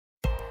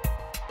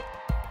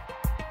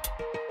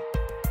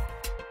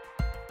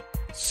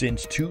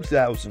Since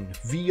 2000,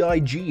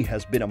 VIG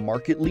has been a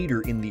market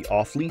leader in the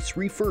off-lease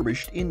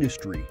refurbished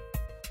industry.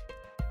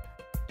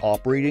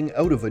 Operating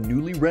out of a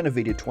newly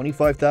renovated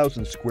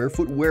 25,000 square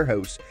foot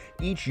warehouse,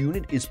 each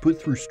unit is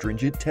put through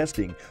stringent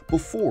testing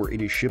before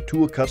it is shipped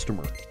to a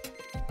customer.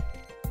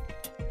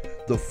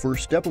 The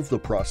first step of the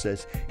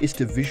process is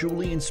to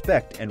visually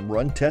inspect and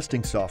run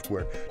testing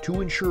software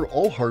to ensure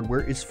all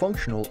hardware is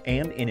functional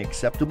and in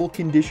acceptable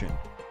condition.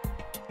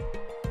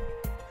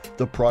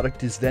 The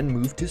product is then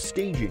moved to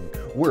staging,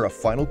 where a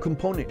final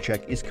component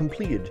check is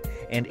completed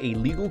and a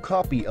legal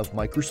copy of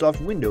Microsoft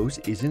Windows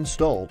is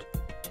installed.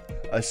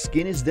 A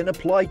skin is then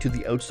applied to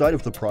the outside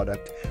of the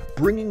product,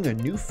 bringing a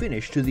new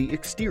finish to the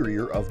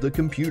exterior of the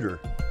computer.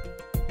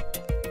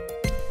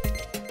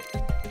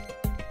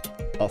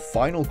 A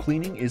final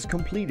cleaning is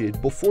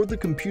completed before the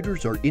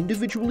computers are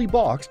individually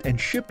boxed and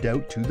shipped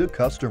out to the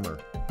customer.